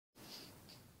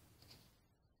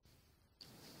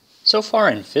So far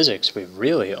in physics, we've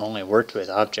really only worked with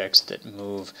objects that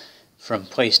move from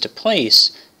place to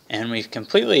place, and we've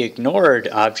completely ignored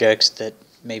objects that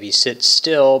maybe sit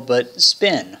still but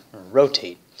spin or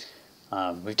rotate.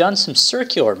 We've done some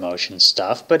circular motion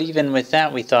stuff, but even with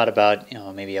that we thought about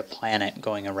maybe a planet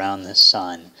going around the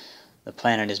sun. The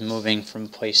planet is moving from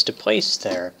place to place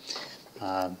there.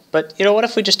 But what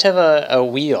if we just have a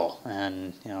wheel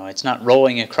and it's not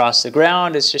rolling across the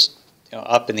ground, it's just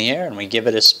up in the air, and we give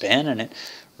it a spin and it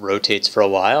rotates for a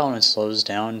while and it slows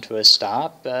down to a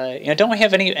stop. Don't we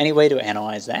have any way to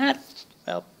analyze that?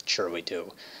 Well, sure we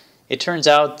do. It turns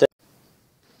out that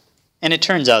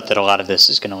a lot of this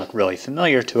is going to look really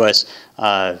familiar to us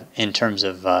in terms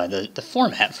of the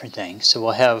format for things. So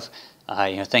we'll have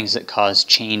things that cause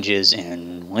changes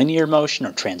in linear motion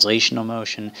or translational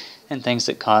motion, and things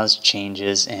that cause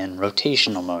changes in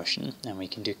rotational motion. And we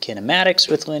can do kinematics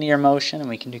with linear motion, and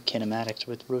we can do kinematics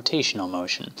with rotational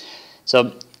motion.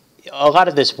 So a lot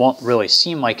of this won't really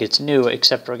seem like it's new,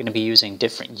 except we're going to be using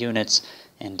different units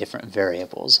and different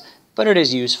variables. But it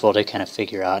is useful to kind of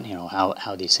figure out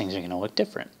how these things are going to look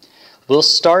different. We'll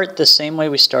start the same way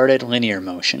we started linear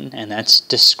motion, and that's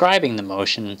describing the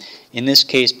motion, in this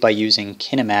case by using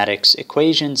kinematics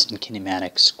equations and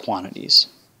kinematics quantities.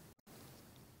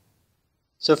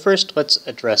 So first, let's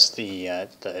address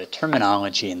the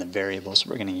terminology and the variables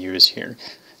we're going to use here.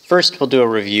 First, we'll do a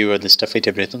review of the stuff we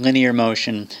did with linear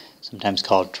motion, sometimes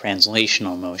called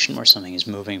translational motion, where something is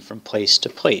moving from place to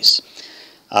place.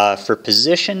 For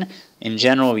position, in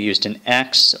general, we used an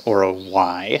X or a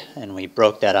Y, and we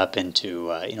broke that up into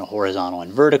horizontal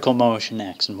and vertical motion,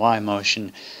 X and Y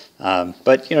motion.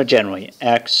 But generally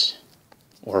X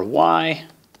or Y,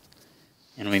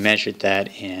 and we measured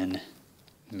that in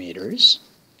meters.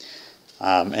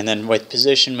 And then with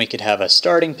position, we could have a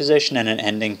starting position and an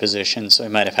ending position. So we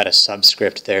might have had a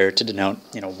subscript there to denote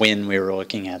when we were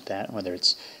looking at that, whether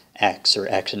it's X or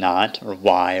X naught, or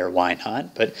Y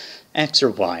naught, but X or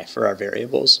Y for our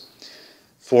variables.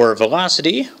 For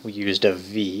velocity, we used a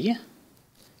V,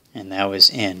 and that was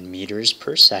in meters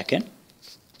per second.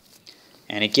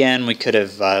 And again, we could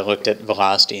have looked at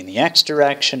velocity in the X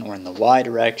direction or in the Y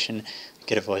direction. We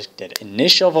could have looked at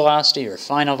initial velocity or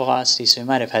final velocity, so we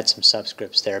might have had some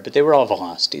subscripts there, but they were all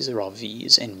velocities. They were all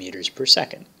V's in meters per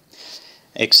second.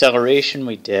 Acceleration,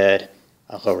 we did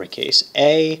a lowercase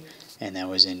a, and that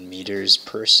was in meters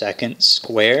per second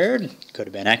squared. Could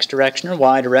have been X direction or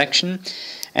Y direction.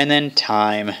 And then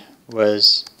time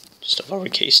was just a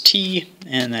lowercase t,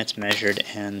 and that's measured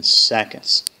in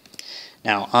seconds.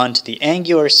 Now on to the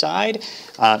angular side.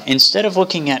 Instead of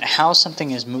looking at how something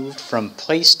has moved from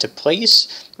place to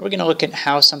place, we're going to look at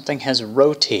how something has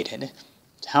rotated.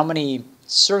 How many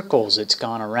circles it's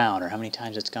gone around, or how many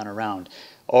times it's gone around,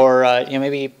 or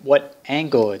maybe what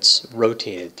angle it's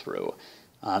rotated through.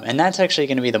 And that's actually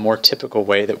going to be the more typical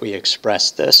way that we express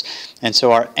this. And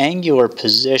so our angular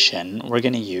position, we're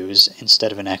going to use,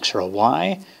 instead of an X or a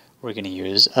Y, we're going to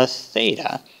use a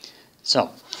theta. So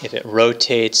if it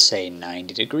rotates, say,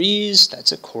 90 degrees,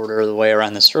 that's a quarter of the way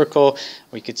around the circle.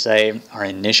 We could say our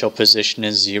initial position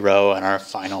is 0 and our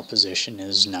final position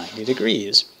is 90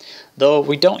 degrees. Though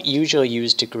we don't usually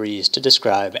use degrees to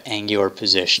describe angular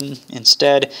position.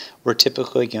 Instead, we're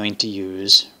typically going to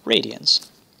use radians.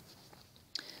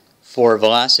 For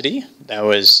velocity, that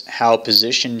was how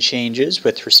position changes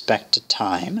with respect to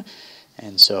time.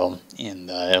 And so in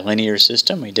the linear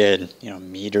system, we did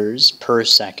meters per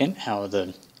second, how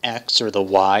the X or the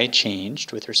Y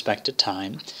changed with respect to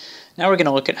time. Now we're going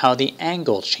to look at how the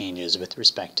angle changes with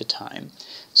respect to time.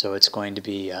 So it's going to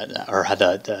be, or how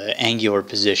the angular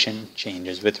position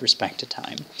changes with respect to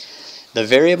time. The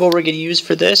variable we're going to use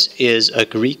for this is a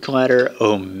Greek letter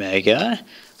omega.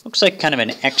 Looks like kind of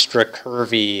an extra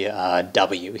curvy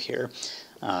W here.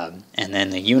 And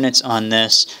then the units on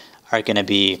this are going to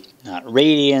be not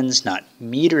radians, not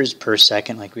meters per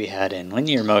second like we had in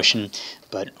linear motion,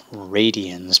 but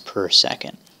radians per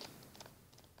second.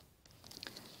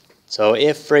 So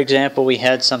if, for example, we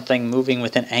had something moving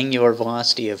with an angular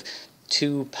velocity of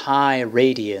 2 pi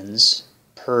radians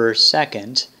per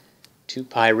second, 2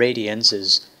 pi radians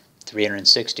is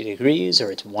 360 degrees,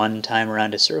 or it's 1 time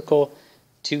around a circle.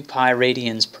 2 pi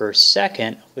radians per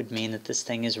second would mean that this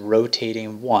thing is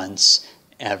rotating once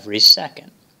every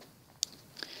second.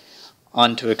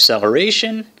 On to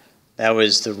acceleration. That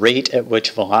was the rate at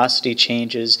which velocity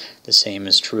changes. The same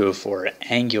is true for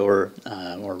angular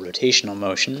or rotational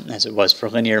motion as it was for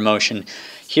linear motion.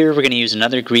 Here we're going to use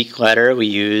another Greek letter. We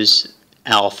use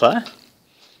alpha.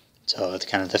 So it's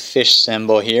kind of the fish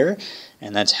symbol here.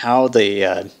 And that's how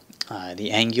the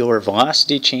the angular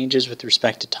velocity changes with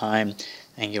respect to time.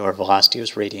 Angular velocity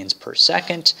was radians per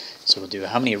second. So we'll do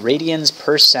how many radians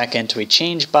per second we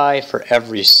change by for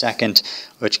every second,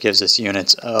 which gives us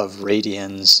units of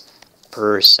radians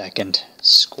per second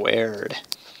squared.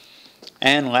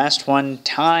 And last one,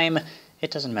 time. It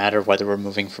doesn't matter whether we're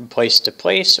moving from place to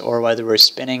place or whether we're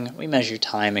spinning. We measure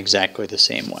time exactly the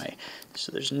same way.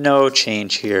 So there's no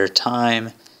change here.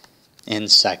 Time in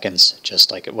seconds, just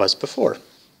like it was before.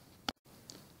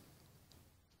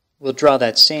 We'll draw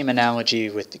that same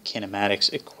analogy with the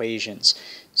kinematics equations.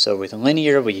 So with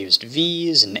linear, we used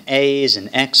V's and A's and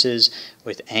X's.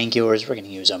 With angulars, we're going to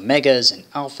use omegas and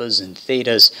alphas and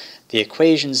thetas. The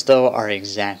equations, though, are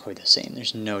exactly the same.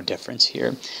 There's no difference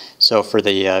here. So for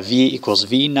the V equals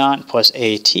V naught plus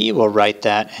AT, we'll write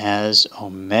that as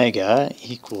omega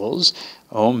equals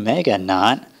omega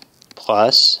naught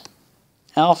plus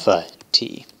alpha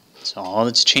T. So all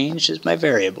that's changed is my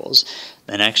variables.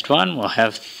 The next one, we'll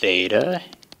have theta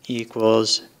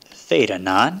equals theta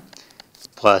naught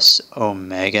plus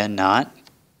omega naught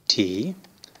T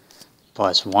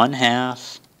plus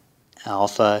 1/2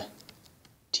 alpha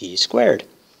T squared.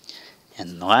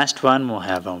 And the last one, we'll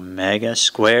have omega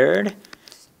squared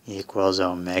equals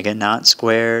omega naught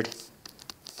squared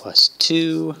plus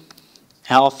 2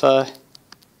 alpha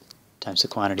times the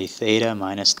quantity theta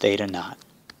minus theta naught.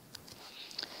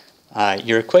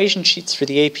 Your equation sheets for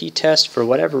the AP test, for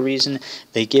whatever reason,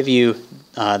 they give you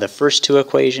the first two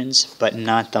equations, but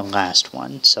not the last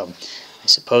one. So I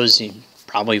suppose you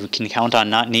probably can count on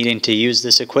not needing to use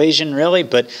this equation, really,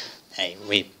 but hey,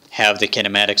 we have the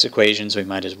kinematics equations. We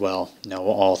might as well know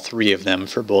all three of them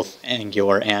for both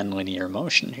angular and linear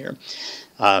motion here.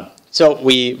 So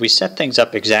we set things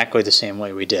up exactly the same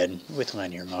way we did with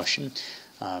linear motion.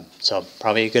 So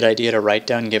probably a good idea to write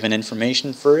down given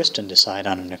information first and decide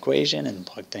on an equation and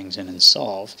plug things in and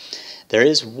solve. There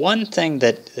is one thing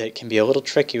that can be a little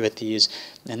tricky with these,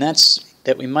 and that's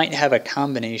that we might have a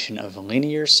combination of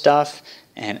linear stuff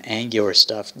and angular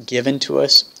stuff given to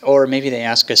us, or maybe they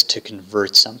ask us to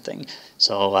convert something.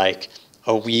 So like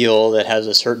a wheel that has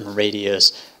a certain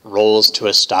radius rolls to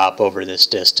a stop over this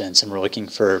distance, and we're looking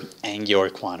for angular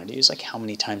quantities, like how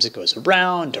many times it goes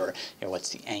around, or what's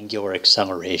the angular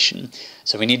acceleration.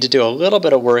 So we need to do a little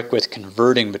bit of work with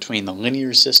converting between the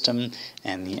linear system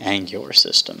and the angular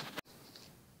system.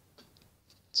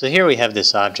 So here we have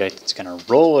this object that's going to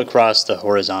roll across the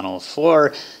horizontal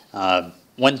floor.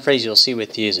 One phrase you'll see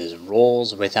with these is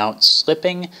rolls without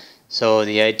slipping. So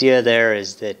the idea there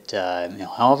is that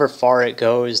however far it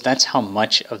goes, that's how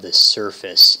much of the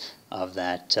surface of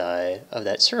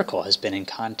that circle has been in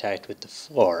contact with the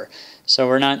floor. So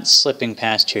we're not slipping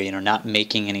past here, not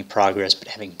making any progress, but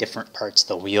having different parts of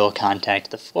the wheel contact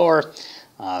the floor.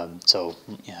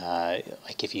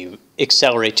 Like if you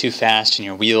accelerate too fast and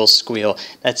your wheels squeal,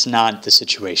 that's not the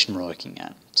situation we're looking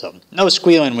at. So no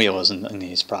squealing wheels in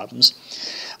these problems.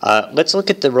 Let's look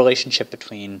at the relationship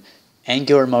between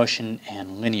angular motion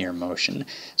and linear motion.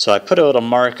 So I put a little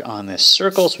mark on this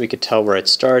circle so we could tell where it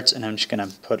starts, and I'm just going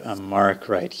to put a mark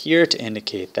right here to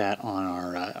indicate that on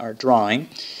our drawing.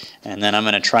 And then I'm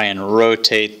going to try and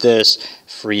rotate this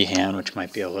freehand, which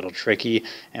might be a little tricky,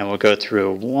 and we'll go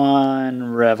through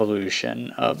one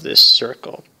revolution of this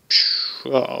circle.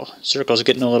 Oh, circle's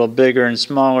getting a little bigger and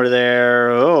smaller there.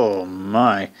 Oh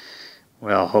my.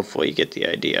 Well, hopefully you get the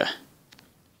idea.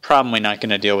 Probably not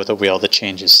going to deal with a wheel that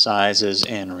changes sizes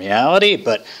in reality,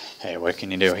 but hey, what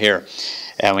can you do here?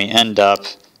 And we end up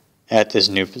at this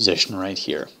new position right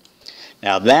here.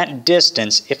 Now that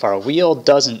distance, if our wheel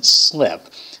doesn't slip,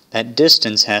 that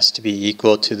distance has to be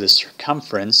equal to the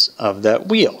circumference of that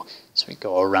wheel. So we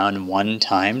go around one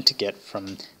time to get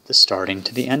from the starting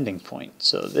to the ending point.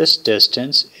 So this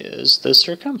distance is the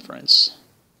circumference.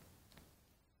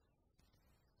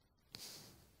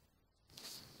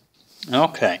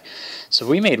 Okay, so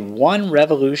we made one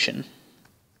revolution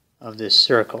of this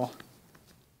circle.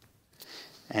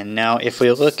 And now if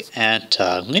we look at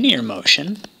linear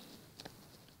motion,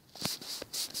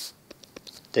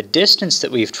 the distance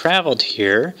that we've traveled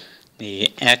here,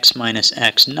 the x minus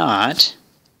x naught,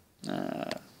 get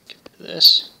rid of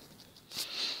this,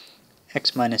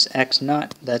 x minus x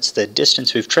naught, that's the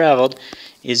distance we've traveled,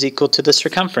 is equal to the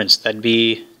circumference. That'd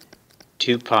be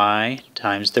 2 pi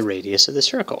times the radius of the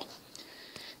circle.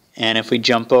 And if we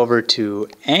jump over to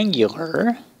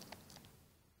angular,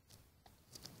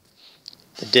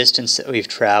 the distance that we've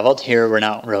traveled, here we're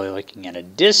not really looking at a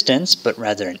distance, but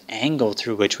rather an angle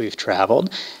through which we've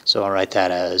traveled. So I'll write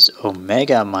that as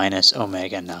omega minus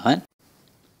omega naught.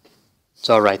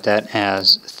 So I'll write that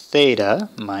as theta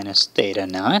minus theta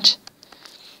naught.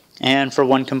 And for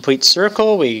one complete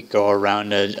circle, we go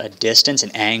around a distance,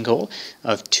 an angle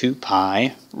of 2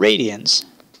 pi radians.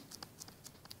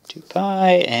 2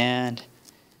 pi, and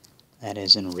that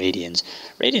is in radians.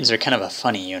 Radians are kind of a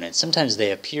funny unit. Sometimes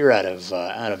they appear out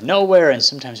of nowhere, and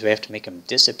sometimes we have to make them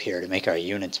disappear to make our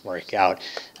units work out.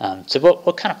 So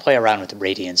we'll kind of play around with the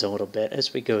radians a little bit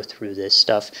as we go through this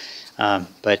stuff.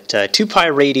 But 2 pi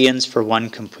radians for one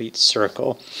complete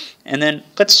circle. And then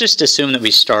let's just assume that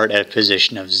we start at a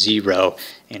position of 0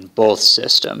 in both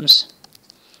systems.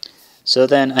 So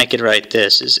then I could write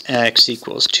this as x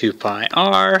equals 2 pi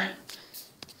r,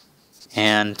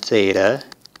 and theta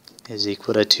is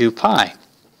equal to 2 pi.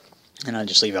 And I'll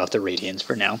just leave out the radians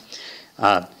for now.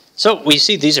 So we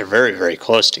see these are very, very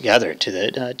close together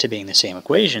to being the same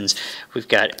equations. We've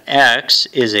got x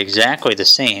is exactly the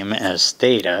same as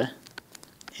theta.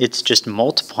 It's just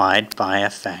multiplied by a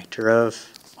factor of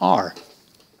r.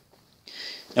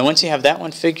 Now once you have that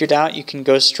one figured out, you can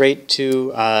go straight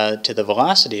to the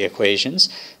velocity equations.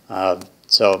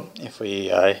 So if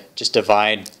we just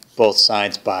divide both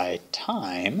sides by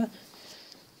time,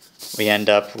 we end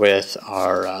up with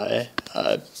our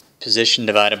position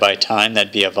divided by time.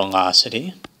 That'd be a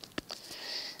velocity.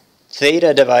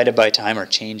 Theta divided by time, or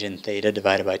change in theta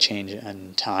divided by change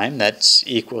in time, that's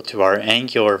equal to our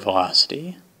angular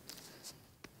velocity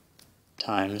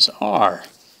times r.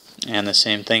 And the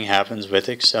same thing happens with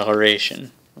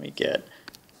acceleration. We get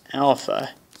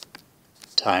alpha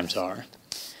times r.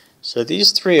 So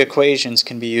these three equations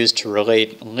can be used to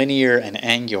relate linear and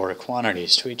angular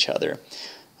quantities to each other.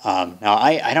 Now,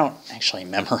 I don't actually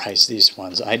memorize these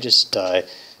ones. I just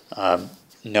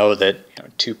know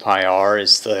that 2 pi r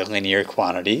is the linear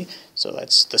quantity, so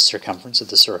that's the circumference of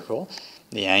the circle.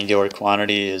 The angular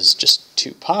quantity is just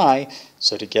 2 pi,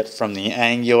 so to get from the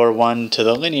angular one to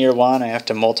the linear one, I have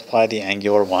to multiply the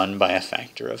angular one by a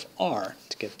factor of r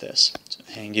to get this. So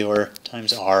angular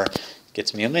times r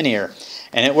gets me a linear.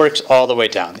 And it works all the way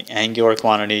down. The angular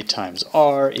quantity times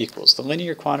r equals the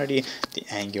linear quantity. The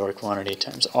angular quantity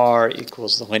times r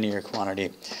equals the linear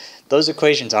quantity. Those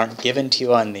equations aren't given to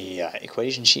you on the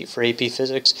equation sheet for AP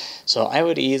Physics, so I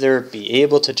would either be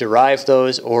able to derive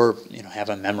those or have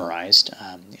them memorized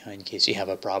in case you have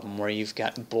a problem where you've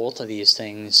got both of these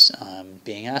things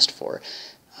being asked for.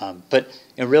 But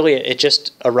really, it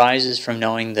just arises from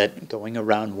knowing that going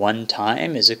around one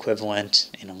time is equivalent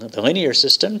in the linear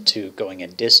system to going a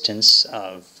distance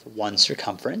of one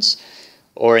circumference,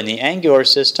 or in the angular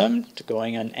system to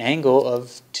going an angle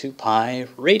of 2 pi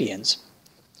radians.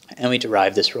 And we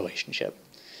derive this relationship.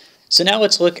 So now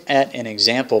let's look at an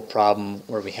example problem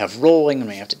where we have rolling and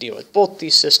we have to deal with both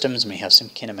these systems and we have some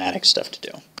kinematic stuff to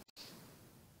do.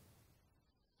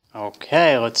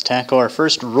 Okay, let's tackle our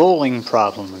first rolling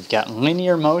problem. We've got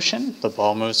linear motion. The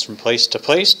ball moves from place to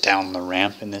place, down the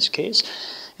ramp in this case,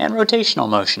 and rotational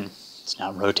motion. It's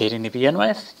not rotating to begin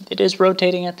with. It is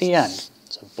rotating at the end.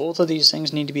 So both of these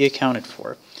things need to be accounted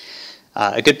for.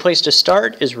 A good place to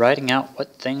start is writing out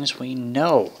what things we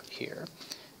know here.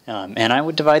 And I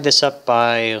would divide this up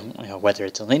by whether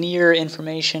it's linear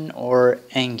information or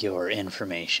angular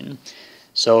information.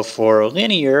 So for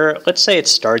linear, let's say it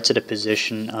starts at a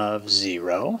position of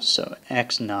 0. So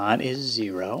x naught is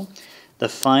 0. The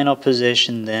final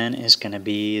position then is going to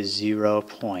be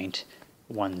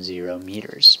 0.10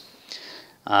 meters.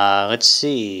 Let's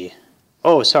see.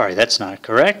 Oh, sorry, that's not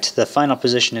correct. The final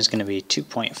position is going to be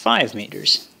 2.5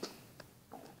 meters.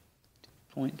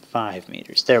 0.5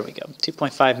 meters. There we go.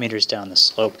 2.5 meters down the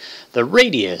slope. The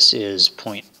radius is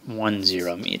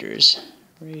 0.10 meters.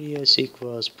 Radius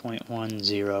equals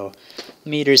 0.10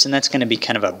 meters, and that's going to be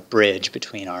kind of a bridge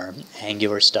between our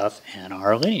angular stuff and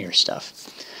our linear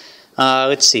stuff.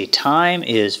 Let's see. Time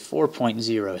is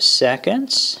 4.0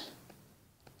 seconds.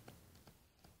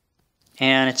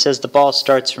 And it says the ball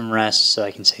starts from rest, so I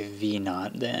can say V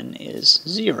naught then is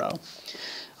 0.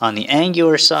 On the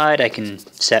angular side, I can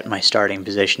set my starting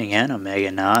position again.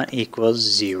 Omega naught equals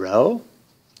 0.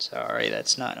 Sorry,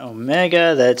 that's not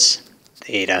omega, that's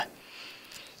theta.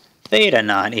 Theta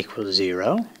naught equals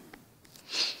 0.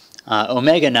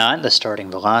 Omega naught, the starting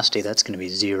velocity, that's going to be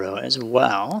 0 as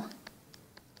well.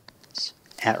 It's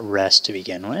at rest to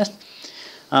begin with.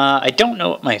 I don't know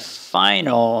what my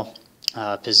final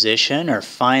position or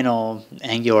final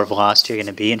angular velocity are going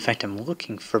to be. In fact, I'm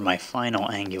looking for my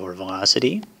final angular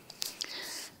velocity.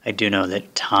 I do know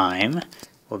that time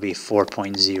will be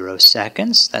 4.0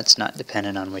 seconds. That's not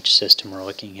dependent on which system we're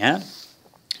looking at.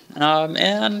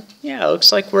 And yeah, it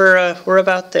looks like we're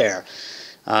about there.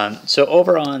 So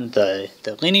over on the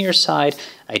linear side,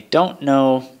 I don't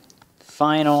know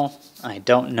final, I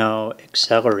don't know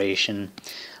acceleration.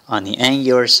 On the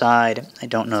angular side, I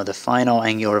don't know the final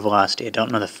angular velocity, I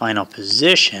don't know the final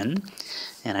position,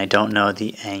 and I don't know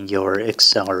the angular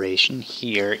acceleration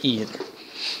here either.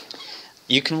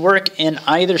 You can work in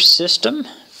either system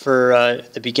for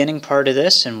the beginning part of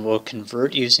this, and we'll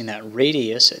convert using that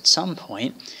radius at some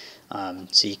point.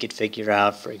 So you could figure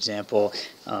out, for example,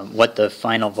 what the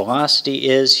final velocity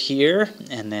is here,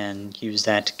 and then use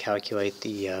that to calculate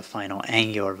the final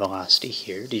angular velocity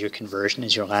here. Do your conversion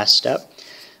as your last step.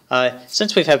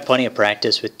 Since we've had plenty of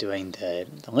practice with doing the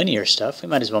linear stuff, we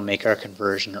might as well make our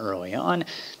conversion early on,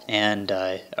 and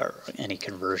or any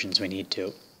conversions we need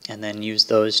to, and then use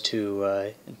those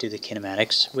to do the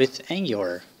kinematics with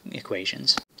angular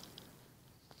equations.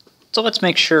 So let's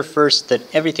make sure first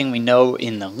that everything we know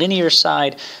in the linear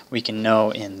side, we can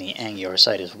know in the angular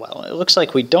side as well. It looks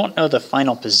like we don't know the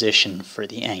final position for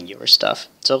the angular stuff.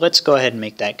 So let's go ahead and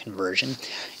make that conversion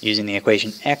using the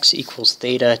equation x equals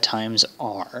theta times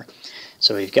r.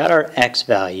 So we've got our x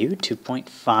value,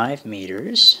 2.5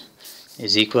 meters,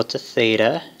 is equal to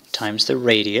theta times the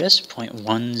radius,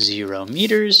 0.10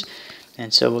 meters.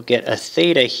 And so we'll get a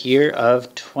theta here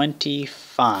of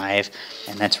 25,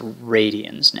 and that's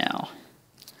radians now.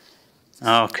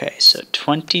 Okay, so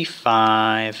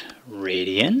 25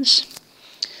 radians.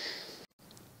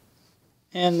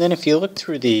 And then if you look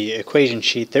through the equation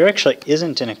sheet, there actually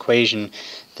isn't an equation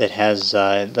that has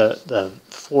the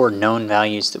 4 known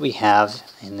values that we have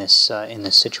in this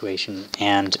situation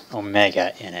and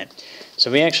omega in it. So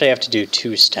we actually have to do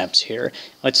 2 steps here.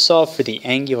 Let's solve for the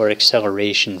angular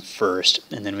acceleration first,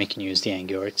 and then we can use the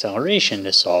angular acceleration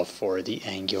to solve for the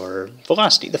angular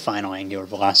velocity, the final angular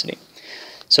velocity.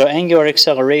 So angular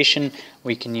acceleration,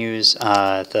 we can use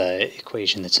the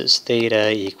equation that says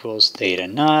theta equals theta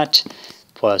naught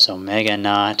plus omega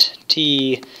naught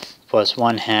t plus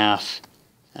 1/2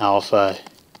 alpha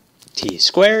t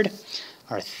squared.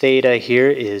 Our theta here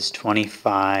is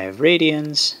 25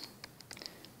 radians.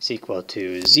 Is equal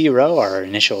to 0, our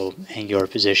initial angular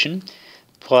position,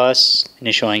 plus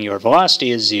initial angular velocity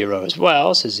is 0 as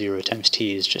well, so 0 times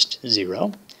t is just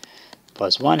 0,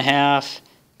 plus 1/2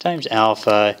 times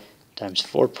alpha times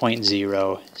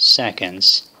 4.0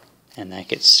 seconds, and that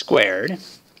gets squared,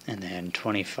 and then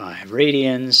 25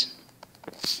 radians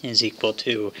is equal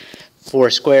to 4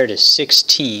 squared is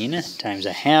 16 times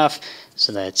 1/2,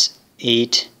 so that's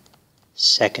 8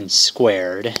 seconds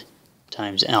squared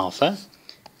times alpha.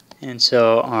 And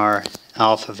so our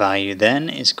alpha value then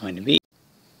is going to be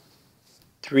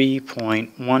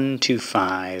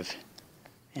 3.125,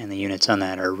 and the units on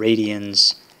that are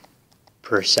radians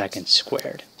per second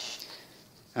squared.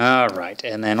 All right,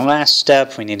 and then last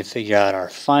step, we need to figure out our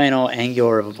final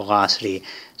angular velocity.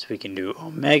 So we can do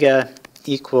omega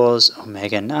equals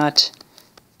omega naught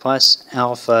plus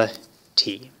alpha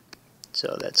t.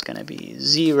 So that's going to be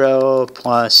 0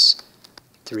 plus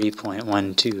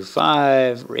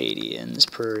 3.125 radians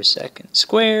per second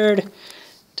squared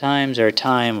times our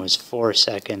time was 4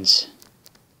 seconds.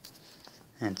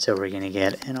 And so we're going to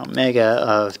get an omega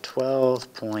of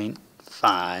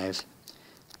 12.5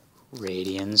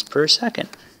 radians per second.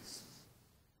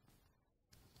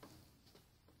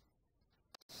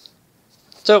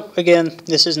 So again,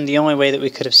 this isn't the only way that we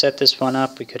could have set this one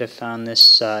up. We could have found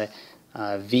this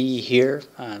V here,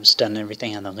 just done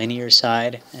everything on the linear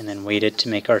side, and then waited to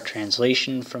make our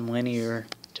translation from linear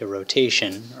to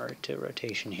rotation, or to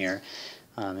rotation here,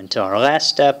 until our last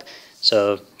step.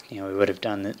 So we would have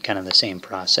done kind of the same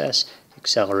process.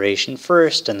 Acceleration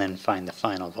first, and then find the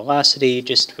final velocity,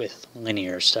 just with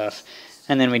linear stuff.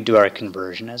 And then we do our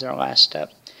conversion as our last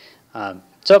step.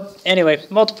 So anyway,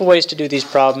 multiple ways to do these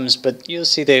problems, but you'll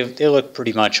see they look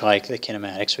pretty much like the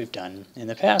kinematics we've done in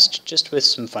the past, just with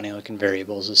some funny looking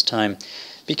variables this time.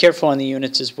 Be careful on the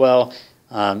units as well.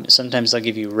 Sometimes they'll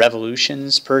give you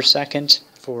revolutions per second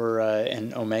for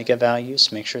an omega value,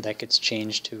 so make sure that gets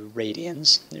changed to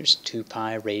radians. There's 2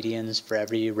 pi radians for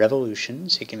every revolution,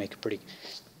 so you can make a pretty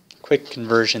quick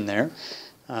conversion there.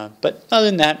 But other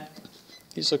than that,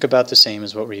 these look about the same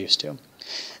as what we're used to.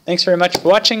 Thanks very much for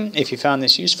watching. If you found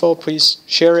this useful, please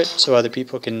share it so other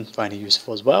people can find it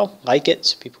useful as well. Like it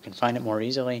so people can find it more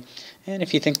easily. And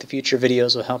if you think the future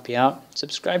videos will help you out,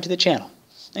 subscribe to the channel.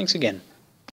 Thanks again.